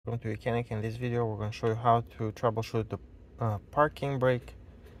Welcome to YOUCANIC. In this video we're going to show you how to troubleshoot the parking brake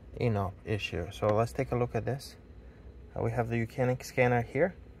issue. So let's take a look at this. We have the YOUCANIC scanner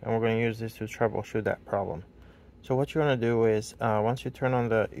here, and we're going to use this to troubleshoot that problem. So what you're going to do is once you turn on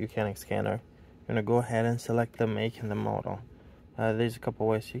the YOUCANIC scanner, you're going to go ahead and select the make and the model. There's a couple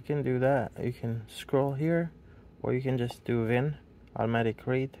ways you can do that. You can scroll here, or you can just do VIN, automatic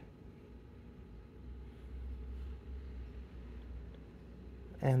read.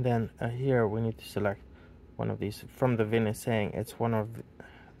 And then here we need to select one of these. From the VIN is saying it's one of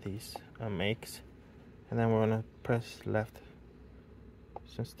these makes, and then we're going to press left,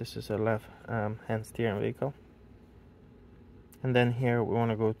 since this is a left hand steering vehicle. And then here we want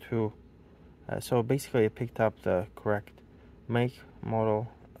to go to so basically it picked up the correct make, model,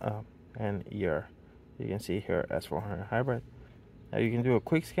 and year. You can see here S400 hybrid. You can do a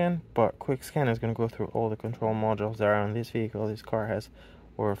quick scan, but quick scan is going to go through all the control modules that are on this vehicle. This car has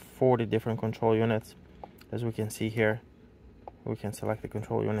over 40 different control units. As we can see here, we can select the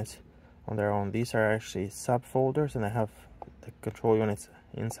control units on their own. These are actually subfolders, and they have the control units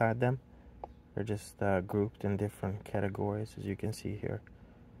inside them. They're just grouped in different categories, as you can see here.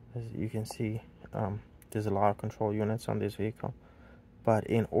 As you can see, there's a lot of control units on this vehicle. But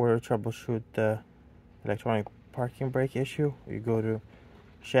in order to troubleshoot the electronic parking brake issue, you go to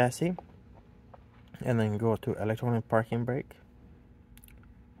chassis and then go to electronic parking brake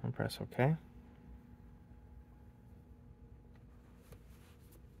and press OK.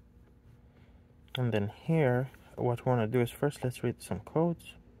 And then here, what we want to do is first let's read some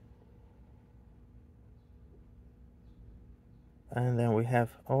codes. And then we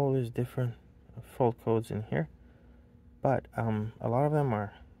have all these different fault codes in here, but a lot of them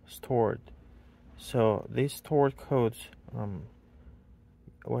are stored. So these stored codes,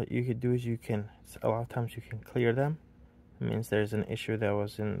 what you could do is a lot of times you can clear them. It means there's an issue that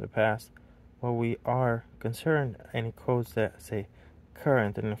was in the past. Well, we are concerned any codes that say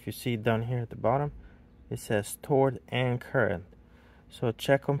current, and if you see down here at the bottom, it says stored and current. So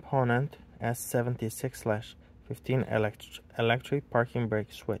check component S76/15 electric parking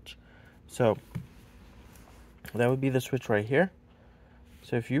brake switch. So that would be the switch right here.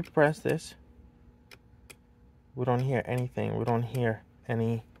 So if you press this, we don't hear anything. We don't hear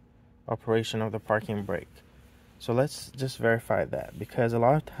any operation of the parking brake. So let's just verify that, because a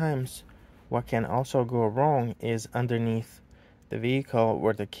lot of times what can also go wrong is underneath the vehicle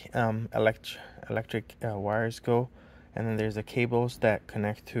where the electric wires go, and then there's the cables that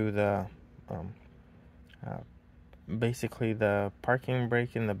connect to the basically the parking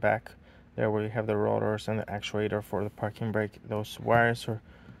brake in the back there, where you have the rotors and the actuator for the parking brake. Those wires or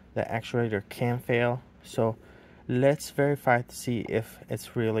the actuator can fail. So let's verify to see if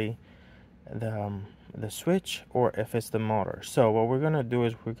it's really the switch or if it's the motor. So what we're going to do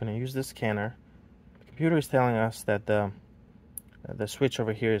is we're going to use the scanner. The computer is telling us that the switch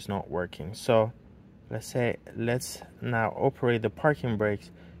over here is not working. So let's now operate the parking brakes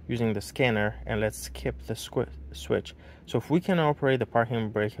using the scanner, and let's skip the switch. So if we can operate the parking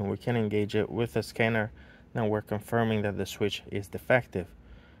brake and we can engage it with the scanner, then we're confirming that the switch is defective.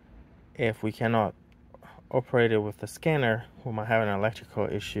 If we cannot operate it with the scanner, we might have an electrical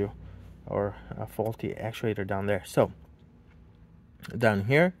issue or a faulty actuator down there. So down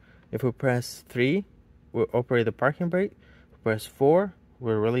here, if we press 3, we'll operate the parking brake. If we press 4,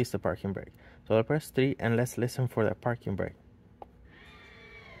 we'll release the parking brake. So I'll press 3, and let's listen for that parking brake.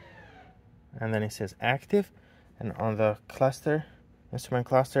 And then it says active, and on the cluster, instrument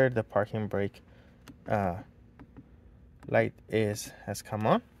cluster, the parking brake light has come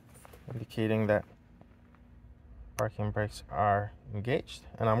on, indicating that parking brakes are engaged.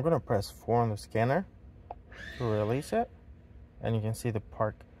 And I'm going to press 4 on the scanner to release it, and you can see the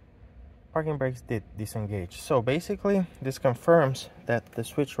parking brakes did disengage. So basically this confirms that the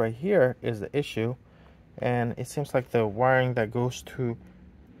switch right here is the issue, and it seems like the wiring that goes to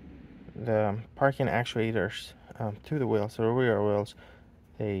the parking actuators to the wheels, or the rear wheels,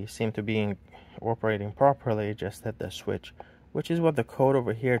 they seem to be operating properly, just at the switch, which is what the code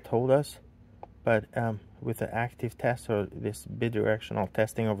over here told us. But with the active test, or this bidirectional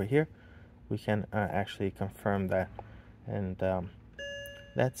testing over here, we can actually confirm that. And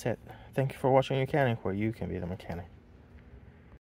that's it. Thank you for watching YOUCANIC, where you can be the mechanic.